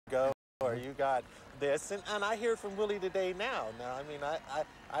or you got this, and I hear from Willie today now. Now, I mean,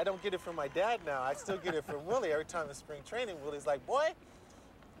 I don't get it from my dad now. I still get it from Willie. Every time in spring training, Willie's like, boy,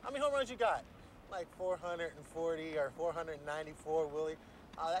 how many home runs you got? Like 440 or 494, Willie.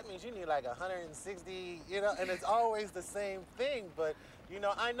 Oh, that means you need like 160, you know, and it's always the same thing. But, you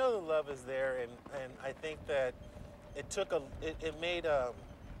know, I know the love is there, and I think that it made a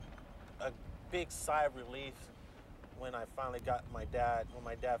big sigh of relief when I finally got when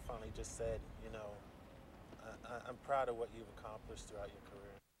my dad finally just said, you know, I'm proud of what you've accomplished throughout your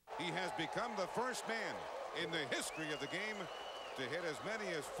career. He has become the first man in the history of the game to hit as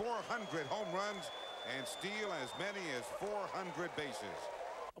many as 400 home runs and steal as many as 400 bases.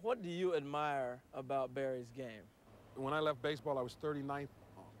 What do you admire about Barry's game? When I left baseball, I was 39th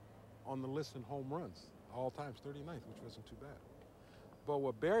on the list in home runs, all times 39th, which wasn't too bad. But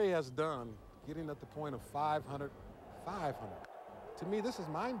what Barry has done, getting at the point of 500, to me, this is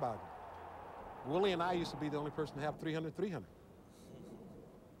mind-boggling. Willie and I used to be the only person to have 300.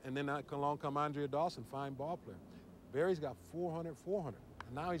 And then along come Andre Dawson, fine ball player. Barry's got 400,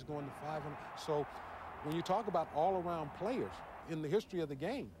 and now he's going to 500. So when you talk about all-around players in the history of the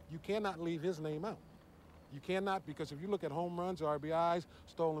game, you cannot leave his name out. You cannot, because if you look at home runs, RBIs,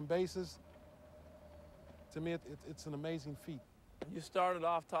 stolen bases, to me, it's an amazing feat. You started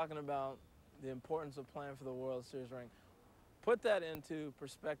off talking about the importance of playing for the World Series ring. Put that into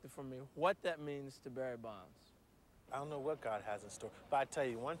perspective for me, what that means to Barry Bonds. I don't know what God has in store, but I tell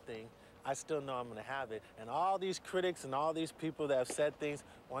you one thing, I still know I'm going to have it. And all these critics and all these people that have said things,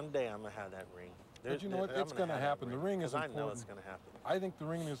 one day I'm going to have that ring. But you know what? It's going to happen. The ring is important. I know it's going to happen. I think the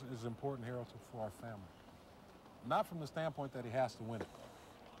ring is important, Harold, for our family. Not from the standpoint that he has to win it.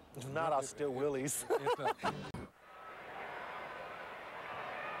 If not, I'll steal Willie's. He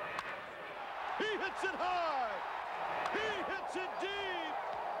hits it high. He hits it deep.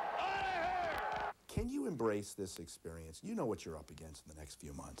 Out of here. Can you embrace this experience? You know what you're up against in the next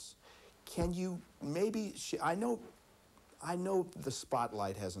few months. Can you maybe, I know the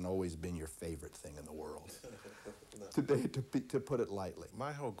spotlight hasn't always been your favorite thing in the world. Today, to put it lightly.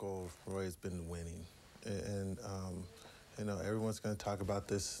 My whole goal, Roy, has been winning. And you know, everyone's going to talk about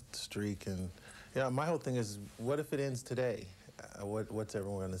this streak. And, you know, my whole thing is, what if it ends today? What's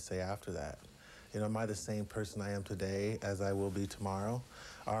everyone going to say after that? You know, am I the same person I am today as I will be tomorrow?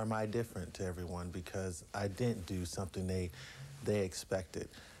 Or am I different to everyone because I didn't do something they expected?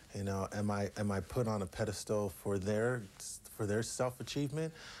 You know, am I put on a pedestal for their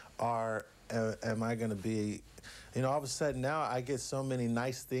self-achievement? Or am I going to be, you know, all of a sudden now I get so many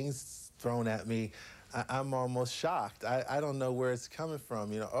nice things thrown at me, I'm almost shocked. I don't know where it's coming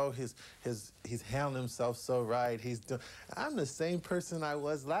from. You know, oh, he's handling himself so right. I'm the same person I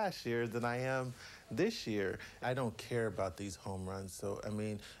was last year that I am this year. I don't care about these home runs. So, I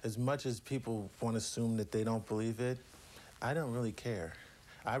mean, as much as people want to assume that they don't believe it, I don't really care.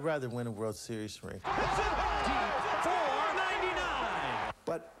 I'd rather win a World Series ring. Deep, 499.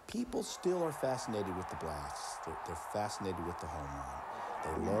 But people still are fascinated with the blasts. They're fascinated with the home run.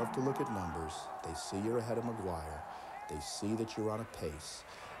 They love to look at numbers. They see you're ahead of McGwire. They see that you're on a pace.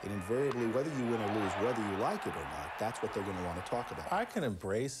 And invariably, whether you win or lose, whether you like it or not, that's what they're going to want to talk about. I can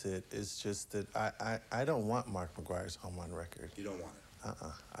embrace it. It's just that I don't want Mark McGwire's home run record. You don't want it?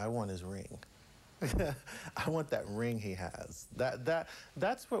 I want his ring. I want that ring he has.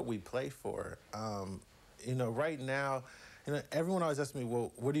 That's what we play for. You know, right now, you know, everyone always asks me,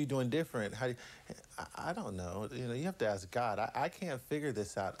 well, what are you doing different? I don't know. You know, you have to ask God. I can't figure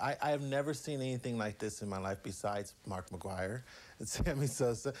this out. I have never seen anything like this in my life besides Mark McGwire and Sammy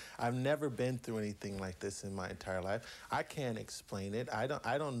Sosa. I've never been through anything like this in my entire life. I can't explain it. I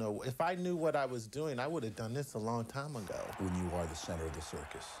don't know. If I knew what I was doing, I would have done this a long time ago. When you are the center of the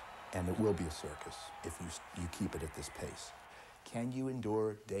circus, and it will be a circus if you keep it at this pace. Can you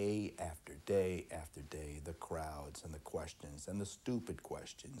endure day after day after day the crowds and the questions and the stupid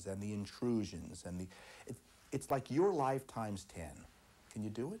questions and the intrusions and it's like your life times 10. Can you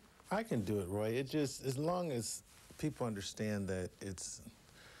do it? I can do it, Roy. It just, as long as people understand that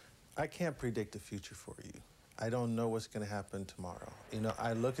I can't predict the future for you. I don't know what's going to happen tomorrow. You know,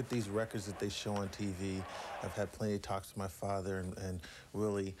 I look at these records that they show on TV. I've had plenty of talks with my father and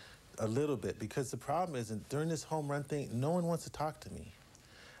Willie. A little bit, because the problem is during this home run thing, no one wants to talk to me.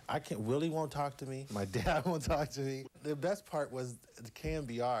 Willie won't talk to me. My dad won't talk to me. The best part was the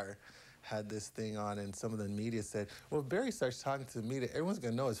KMBR had this thing on, and some of the media said, well, if Barry starts talking to the media, everyone's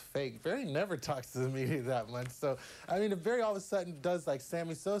going to know it's fake. Barry never talks to the media that much. So, I mean, if Barry all of a sudden does like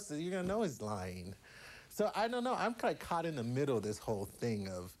Sammy Sosa, you're going to know he's lying. So, I don't know. I'm kind of caught in the middle of this whole thing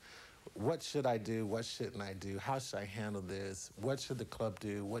of what should I do? What shouldn't I do? How should I handle this? What should the club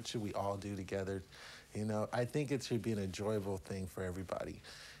do? What should we all do together? You know, I think it should be an enjoyable thing for everybody.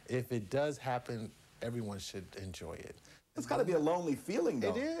 If it does happen, everyone should enjoy it. It's got to be a lonely feeling,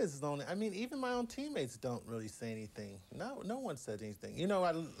 though. It is lonely. I mean, even my own teammates don't really say anything. No one said anything. You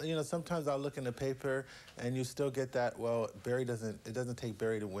know, sometimes I'll look in the paper and you still get that, well, it doesn't take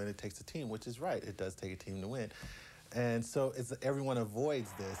Barry to win, it takes a team, which is right. It does take a team to win. And so everyone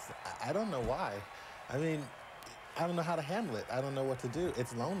avoids this. I don't know why. I mean, I don't know how to handle it. I don't know what to do.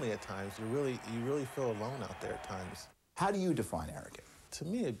 It's lonely at times. You really feel alone out there at times. How do you define arrogant? To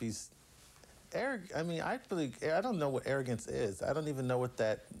me, it'd be I mean, I don't know what arrogance is. I don't even know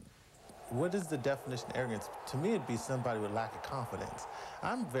what is the definition of arrogance? To me, it'd be somebody with lack of confidence.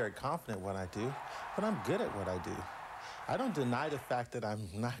 I'm very confident in what I do, but I'm good at what I do. I don't deny the fact that I'm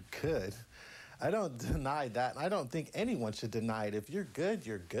not good. I don't deny that. I don't think anyone should deny it. If you're good,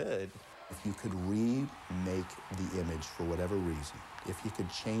 you're good. If you could remake the image for whatever reason, if you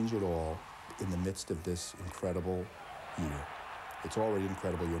could change it all in the midst of this incredible year, it's already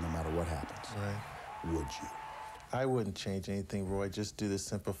incredible year no matter what happens. Right. Would you? I wouldn't change anything, Roy, just due to the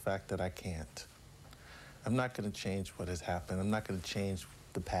simple fact that I can't. I'm not going to change what has happened. I'm not going to change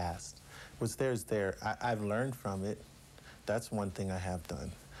the past. What's there is there. I've learned from it. That's one thing I have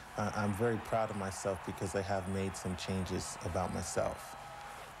done. I'm very proud of myself because I have made some changes about myself.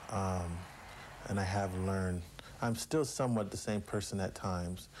 And I have learned. I'm still somewhat the same person at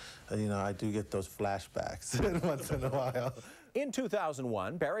times. You know, I do get those flashbacks once in a while. In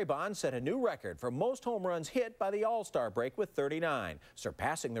 2001, Barry Bonds set a new record for most home runs hit by the All-Star break with 39,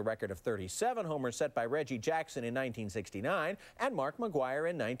 surpassing the record of 37 homers set by Reggie Jackson in 1969 and Mark McGwire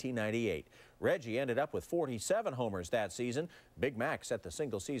in 1998. Reggie ended up with 47 homers that season. Big Mac set the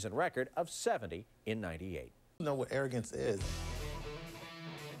single-season record of 70 in '98. I know what arrogance is.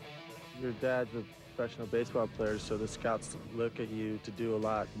 Your dad's a professional baseball player, so the scouts look at you to do a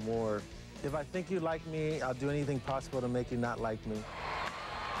lot more. If I think you like me, I'll do anything possible to make you not like me.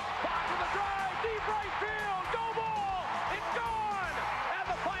 Back to the drive, deep right field, go ball, it's gone, and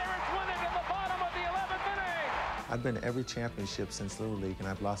the Pirates win it in the bottom of the 11th inning. I've been to every championship since Little League, and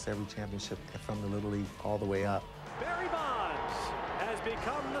I've lost every championship from the Little League all the way up. Barry Bonds has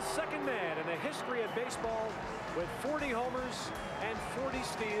become the second man in the history of baseball with 40 homers and 40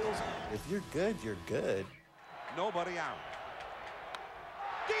 steals. If you're good, you're good. Nobody out.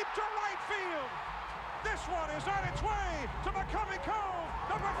 Deep to right field. This one is on its way to McCovey Cove.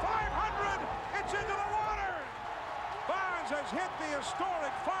 Number 500. It's into the water. Bonds has hit the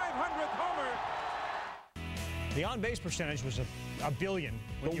historic 500th homer. The on-base percentage was a billion.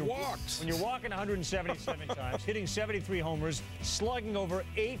 When you're walking 177 times, hitting 73 homers, slugging over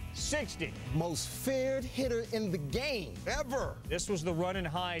 860. Most feared hitter in the game ever. This was the run and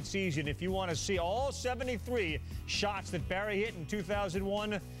hide season. If you want to see all 73 shots that Barry hit in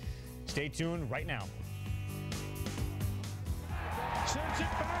 2001, stay tuned right now. Sends it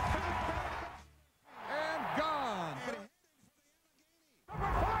back, and gone. Number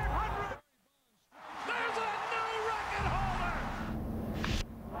 500. There's a new record holder.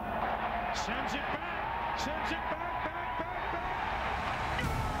 Sends it back,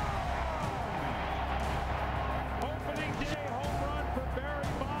 Opening day home run for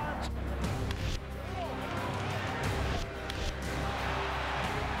Barry Bonds.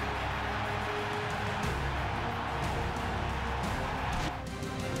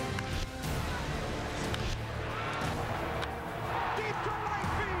 Deep to right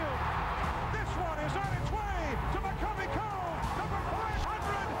field. This one is on its way to McCovey Cove. Number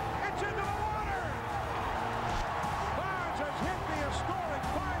 500. It's into the water. Bonds has hit the historic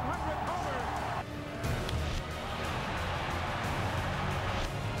 500th homer.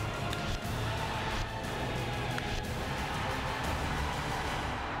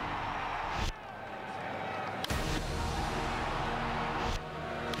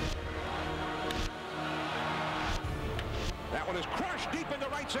 That one is crushed deep into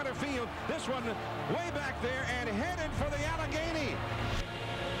right center field. This one way back there and headed for the Allegheny.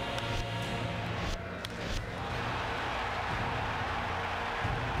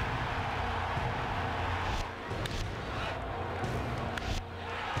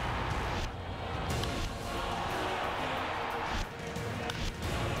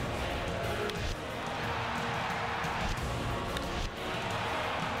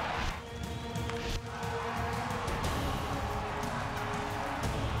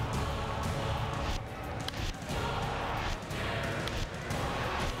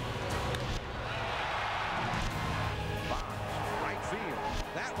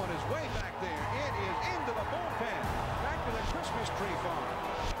 That one is way back there. It is into the bullpen. Back to the Christmas tree farm.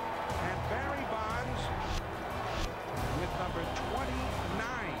 And Barry Bonds with number 29.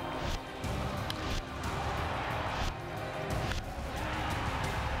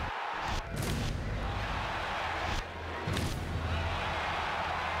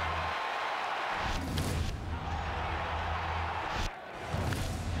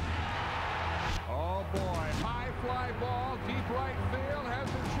 Oh boy, high fly ball, deep right field, has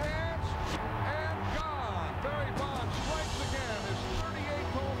a chance, and gone. Barry Bonds strikes again, his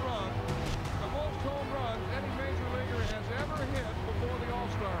 38th home run, the most home runs any major leaguer has ever hit before the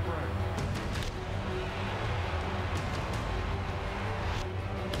All-Star break.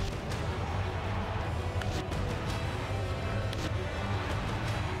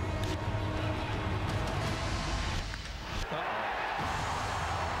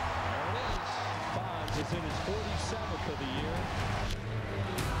 Is in his 47th of the year.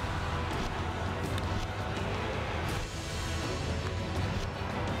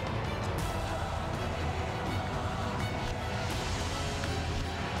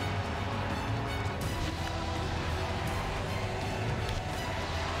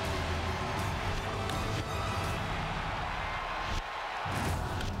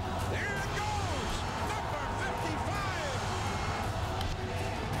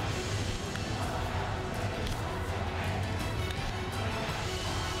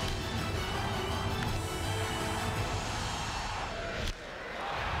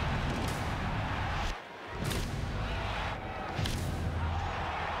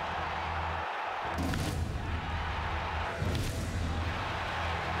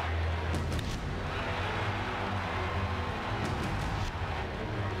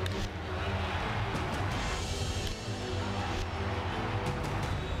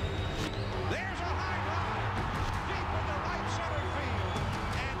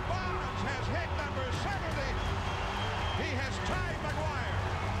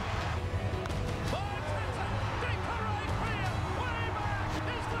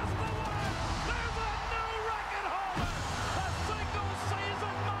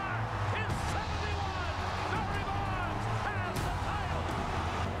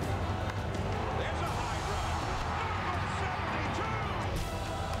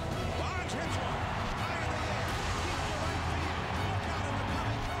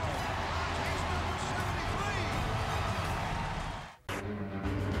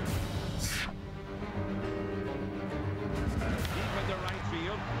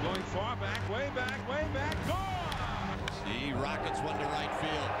 Going far back, way back, gone! He rockets one to right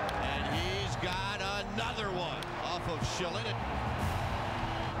field, and he's got another one off of Schilling.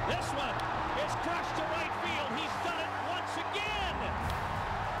 This one is crushed to right field. He's done it once again.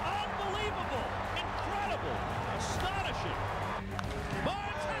 Unbelievable, incredible, astonishing.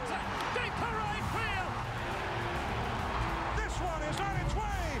 Barnes hits it deep to right field. This one is on its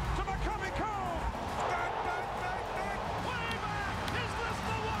way to McCovey Cove. Back. Way back. Is this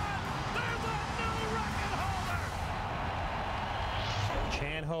the one? There's a new record holder.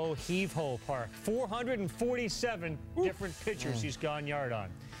 Chan-Ho Heave-Ho Park. 447 different pitchers he's gone yard on.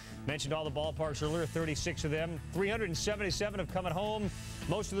 Mentioned all the ballparks earlier, 36 of them. 377 have come at home.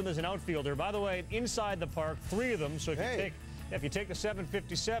 Most of them as an outfielder. By the way, inside the park, 3 of them. So if you take the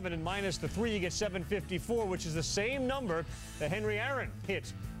 757 and minus the 3, you get 754, which is the same number that Henry Aaron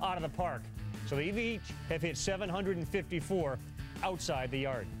hit out of the park. So they each have hit 754 outside the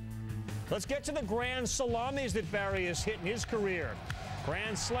yard. Let's get to the grand salamis that Barry has hit in his career.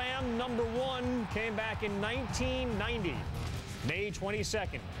 Grand Slam number 1 came back in 1990, May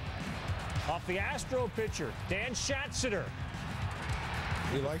 22nd. Off the Astro pitcher, Dan Schatzeder.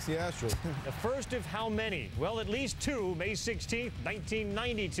 He likes the Astros. The first of how many? Well, at least 2, May 16th,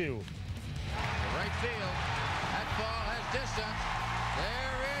 1992. Right field. That ball has distance.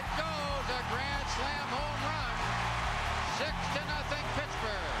 There it goes. A grand slam home run. 6-0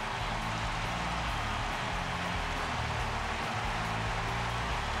 Pittsburgh.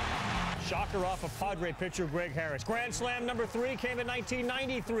 Shocker off of Padre pitcher Greg Harris. Grand Slam number 3 came in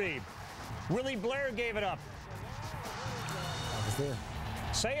 1993. Willie Blair gave it up. I was there.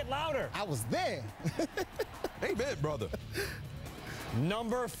 Say it louder. I was there. Amen, brother.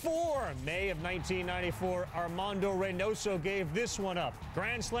 Number 4, May of 1994, Armando Reynoso gave this one up.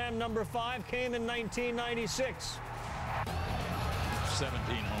 Grand Slam number 5 came in 1996. 17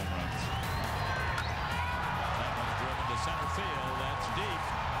 home runs. That one's driven to center field. That's deep.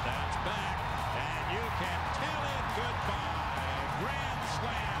 That's back. And you can tell it goodbye. Grand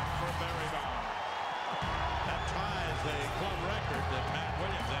Slam for Barry Bonds. That ties the club record that Matt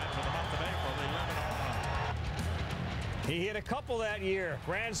Williams had for the month of April, 11 home runs. He hit a couple that year.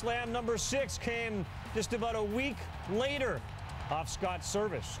 Grand Slam number 6 came just about a week later off Scott's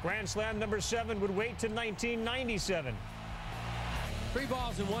service. Grand Slam number 7 would wait to 1997. 3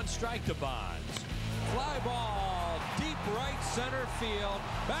 balls and 1 strike to Bonds. Fly ball, deep right center field.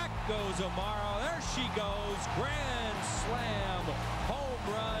 Back goes Amaro. There she goes. Grand slam,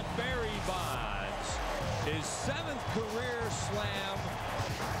 home run, Barry Bonds. His 7th career slam.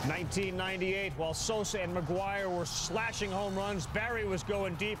 1998, while Sosa and McGuire were slashing home runs, Barry was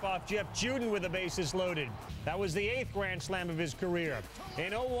going deep off Jeff Juden with the bases loaded. That was the 8th Grand Slam of his career.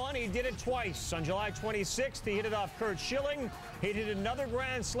 In 01, he did it twice. On July 26th, he hit it off Curt Schilling. He did another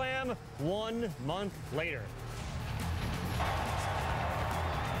Grand Slam 1 month later.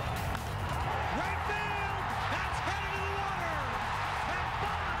 Right field, that's headed to the water. And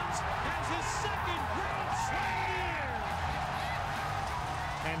Bonds has his 2nd Grand Slam year.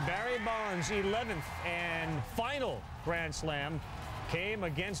 And Barry Bonds' 11th and final Grand Slam came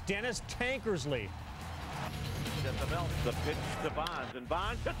against Dennis Tankersley. At the belt, the pitch to Bonds, and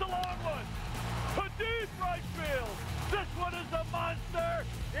Bonds hits a long one to deep right field. This one is a monster.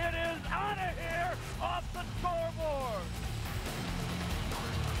 It is out of here off the scoreboard.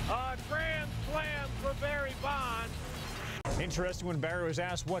 A grand slam for Barry Bonds. Interesting, when Barry was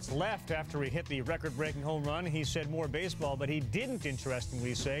asked what's left after he hit the record-breaking home run, he said more baseball, but he didn't,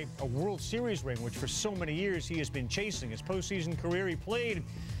 interestingly say, a World Series ring, which for so many years he has been chasing. His postseason career, he played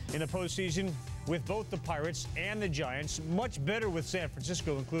in the postseason with both the Pirates and the Giants, much better with San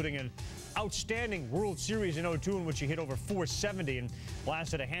Francisco, including an outstanding World Series in 02 in which he hit over 470 and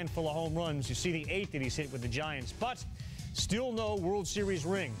lasted a handful of home runs. You see the 8 that he's hit with the Giants, but still no World Series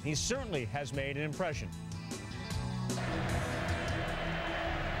ring. He certainly has made an impression.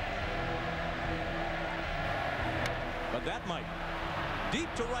 But that might.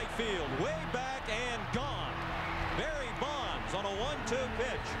 Deep to right field, way back and gone. Barry Bonds on a 1-2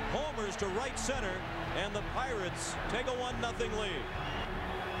 pitch. Homers to right center, and the Pirates take a 1-0 lead.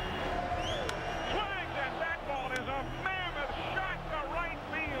 Swings, and that ball is a mammoth shot to right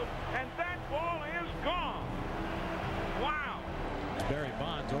field, and that ball is gone. Wow. Barry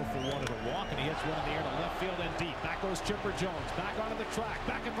Bonds 0 for 1 at a walk, and he hits one in the air to left field and deep. Back goes Chipper Jones, back onto the track,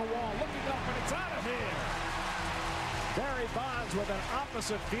 back at the wall, looking up, and it's out of here. Barry Bonds with an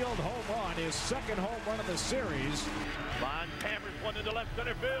opposite field home run, his 2nd home run of the series. Bonds hammers one into left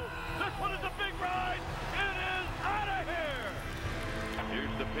center field. This one is a big ride. It is out of here.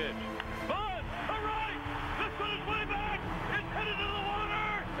 Here's the pitch. Bonds, to right. This one is way back. It's headed to the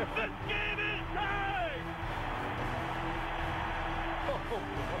water. This game is tied.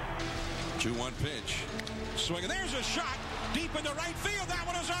 2-1 pitch. Swing, and there's a shot deep into right field. That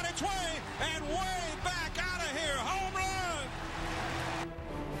one is on its way, and way back out of here. Home run!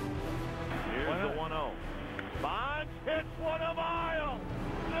 Here's the 1-0. Bonds hits one a mile.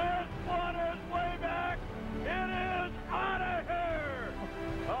 This one is way back. It is out of here.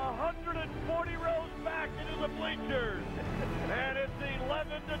 140 rows back into the bleachers. And it's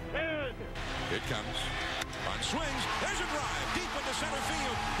 11-10. It comes. On swings, there's a drive deep into center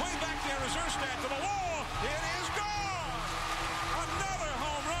field. Way back there is Erstad to the wall. It is gone. Another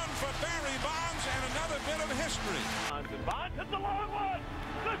home run for Barry Bonds and another bit of history. Bonds hits a long one.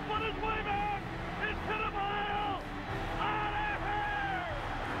 This one is way back. It's hit a mile. Out of here.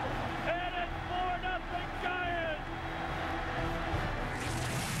 And it's 4-0 Giants.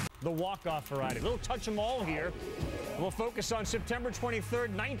 The walk-off variety. A little touch 'em all here. We'll focus on September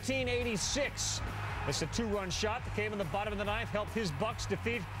 23rd, 1986. It's a 2-run shot that came in the bottom of the 9th, helped his Bucks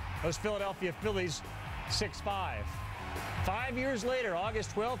defeat those Philadelphia Phillies 6-5. 5 years later,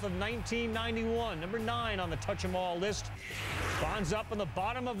 August 12th of 1991, number 9 on the touch 'em all list. Bonds up on the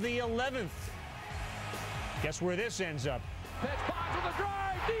bottom of the 11th. Guess where this ends up? Pitch, Bonds with a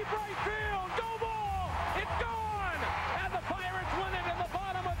drive, deep right field, go ball, it's gone, and the Pirates win it in the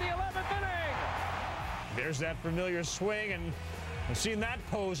bottom of the 11th inning. There's that familiar swing, and I've seen that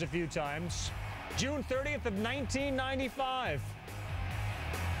pose a few times. June 30th of 1995.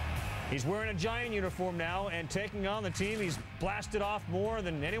 He's wearing a Giant uniform now and taking on the team he's blasted off more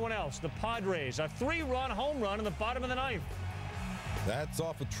than anyone else, the Padres. A 3-run home run in the bottom of the 9th. That's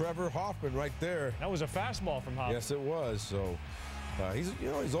off of Trevor Hoffman right there. That was a fastball from Hoffman. Yes, it was. So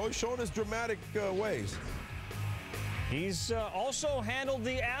he's always shown his dramatic ways. He's also handled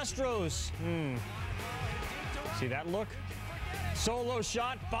the Astros. See that look? Solo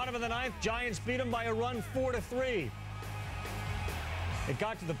shot, bottom of the 9th. Giants beat him by a run, 4-3. It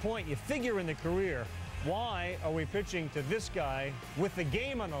got to the point, you figure in the career, why are we pitching to this guy with the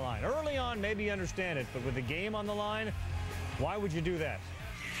game on the line? Early on, maybe you understand it, but with the game on the line, why would you do that?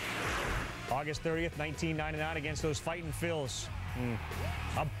 August 30th, 1999, against those fighting Phils.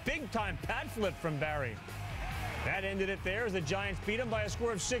 A big-time pat flip from Barry. That ended it there as the Giants beat them by a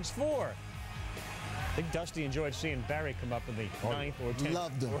score of 6-4. I think Dusty enjoyed seeing Barry come up in the 9th or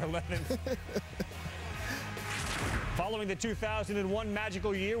 10th or 11th. Following the 2001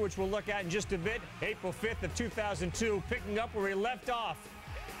 magical year, which we'll look at in just a bit, April 5th of 2002, picking up where he left off.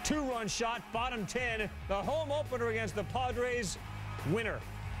 2-run shot, bottom 10, the home opener against the Padres, winner.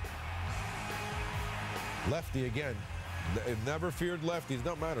 Lefty again. Never feared lefties.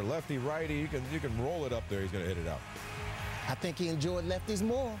 Don't matter. Lefty, righty. You can roll it up there. He's going to hit it out. I think he enjoyed lefties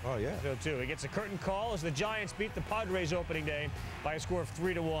more. Oh, yeah. So, too. He gets a curtain call as the Giants beat the Padres opening day by a score of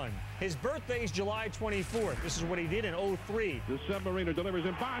 3-1. His birthday is July 24th. This is what he did in 03. The Submariner delivers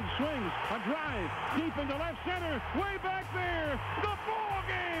and Bonds swings. A drive deep into left center. Way back there. The ball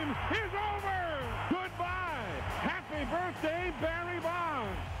game is over. Goodbye. Happy birthday, Barry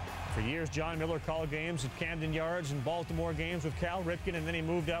Bonds. For years, John Miller called games at Camden Yards and Baltimore games with Cal Ripken, and then he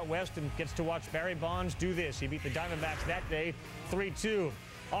moved out west and gets to watch Barry Bonds do this. He beat the Diamondbacks that day, 3-2.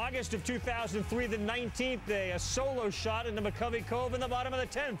 August of 2003, the 19th day, a solo shot into McCovey Cove in the bottom of the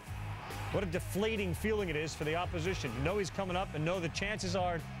 10th. What a deflating feeling it is for the opposition. You know he's coming up and know the chances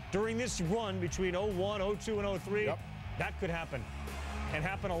are during this run between 01, 02, and 03, that could happen, and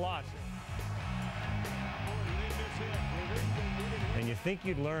happen a lot. And you think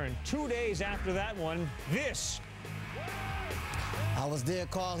you'd learn 2 days after that one, this. I was there,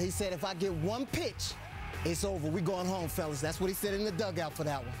 Carl. He said if I get one pitch, it's over. We going home, fellas. That's what he said in the dugout for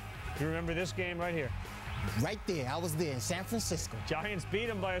that one. You remember this game right here? Right there. I was there in San Francisco. Giants beat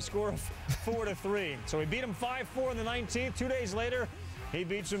him by a score of 4-3. So he beat him 5-4 in the 19th. 2 days later, he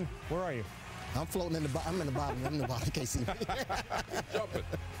beats him. Where are you? I'm floating in the bottom. I'm in the bottom. I'm in the bottom. You can't see me. Jumping.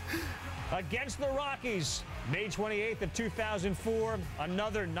 Against the Rockies, May 28th of 2004,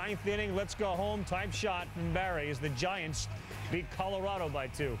 another 9th inning, let's go home type shot from Barry as the Giants beat Colorado by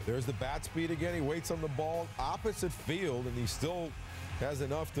 2. There's the bat speed again. He waits on the ball opposite field, and he still has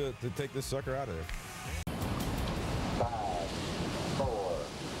enough to take this sucker out of there. 5, 4,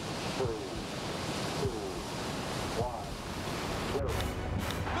 3, 2, 1, 0.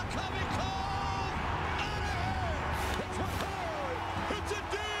 McCovey Cove! Out of here! It's a hard! It's a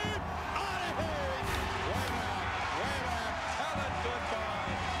deep! Out of here! Way back! Tell it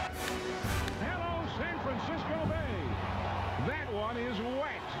goodbye! Hello, San Francisco Bay. That one is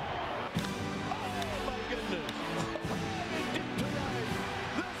wet. Oh, my goodness! Deep to right.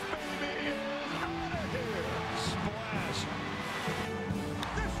 This baby is out of here! Splash!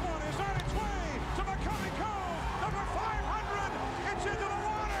 This one is on its way to McCovey Cove. Number 500. It's into the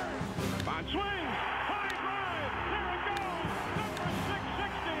water. Bond swings. High drive. There it goes. Number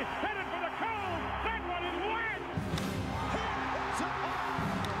 660. Headed for the Cove. That one is wet. It's a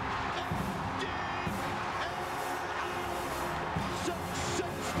deep and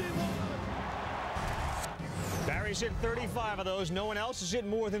 661. Barry's hit 35 of those. No one else has hit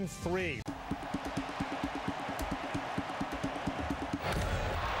more than 3.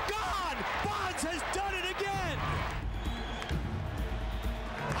 God! Bonds has done it again!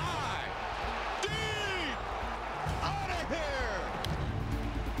 High! Deep! Out of here!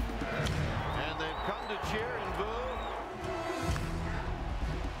 And they've come to cheer and boo.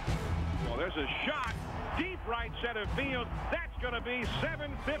 Well, there's a shot. Deep right center field. That's going to be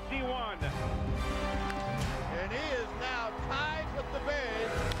 751. And he is now tied with the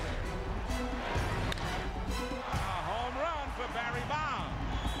Bays. A home run for Barry Bonds.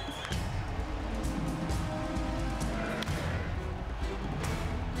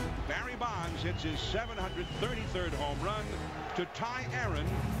 Barry Bonds hits his 733rd home run to tie Aaron.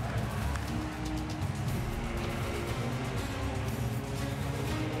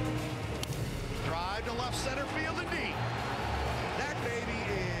 Drive to left center field and deep. That baby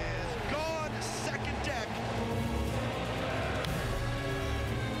is gone second deck.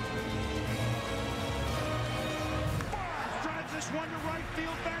 Bonds drives this one to right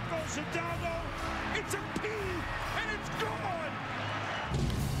field. Back goes Hidalgo. It's a P, and it's gone.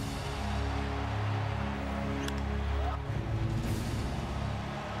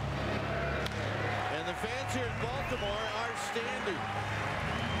 And the fans here in Baltimore are standing.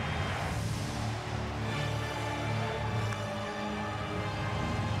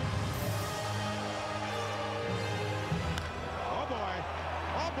 Oh boy.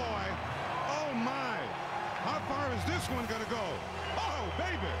 Oh boy. Oh my. How far is this one going to go? Oh,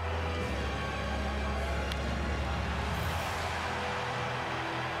 baby.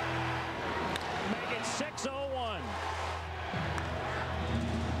 Make it 6-0-1.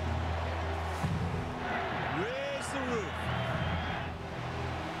 Raise the roof.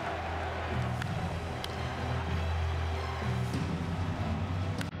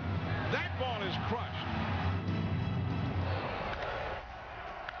 That ball is crushed.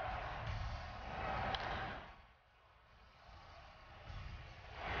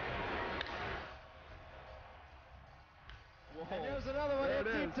 another one hit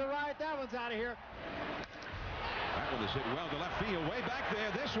deep to right. That one's out of here. That one is hit well to left field, way back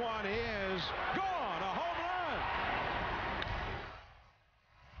there. This one is gone, a home run.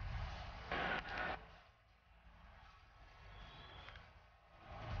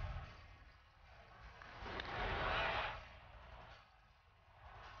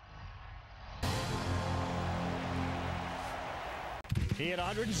 He had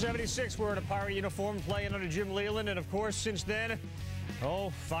 176 wearing a Pirate uniform playing under Jim Leyland, and of course since then,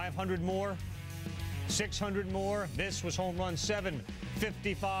 500 more, 600 more. This was home run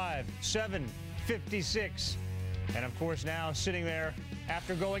 755, 756. And of course now sitting there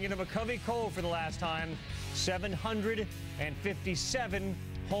after going into McCovey Cove for the last time, 757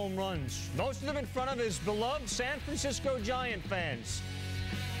 home runs. Most of them in front of his beloved San Francisco Giant fans.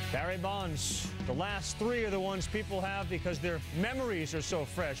 Barry Bonds, the last three are the ones people have because their memories are so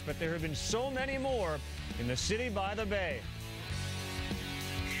fresh, but there have been so many more in the city by the bay.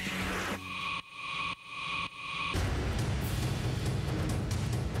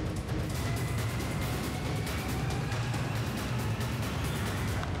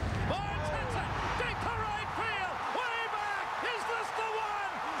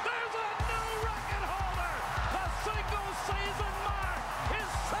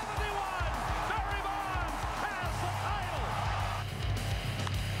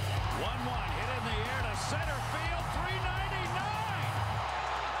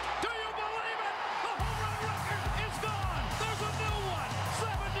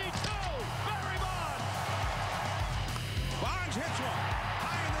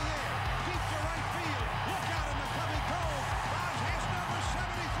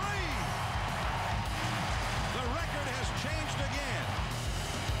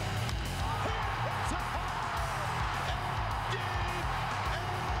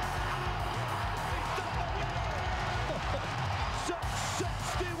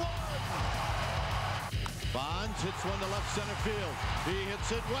 Hits one to left center field. He hits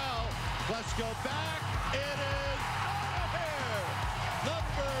it well. Let's go back. It is out of here.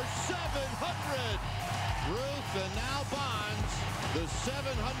 Number 700. Ruth and now Bonds, the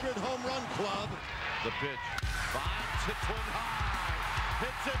 700 home run club. The pitch. Bonds hits one high.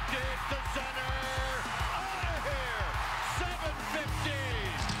 Hits it deep to center. Out of here. 750.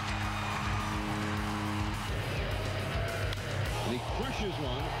 And he crushes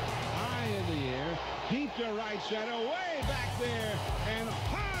one high in the air. Deep to right center, way back there, and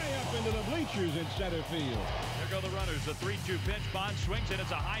high up into the bleachers in center field. There go the runners. The 3-2 pitch. Bond swings it.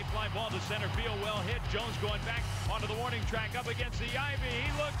 It's a high fly ball to center field. Well hit. Jones going back onto the warning track up against the ivy. He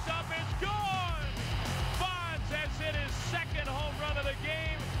looks up. It's gone. Bonds has hit his second home run of the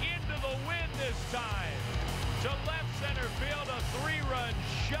game into the wind this time. To left center field, a 3-run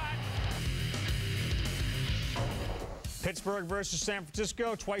shot. Pittsburgh versus San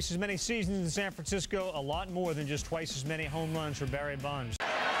Francisco, twice as many seasons in San Francisco, a lot more than just twice as many home runs for Barry Bonds.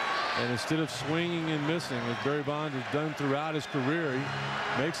 And instead of swinging and missing, as Barry Bonds has done throughout his career, he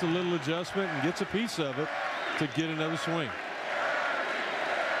makes a little adjustment and gets a piece of it to get another swing.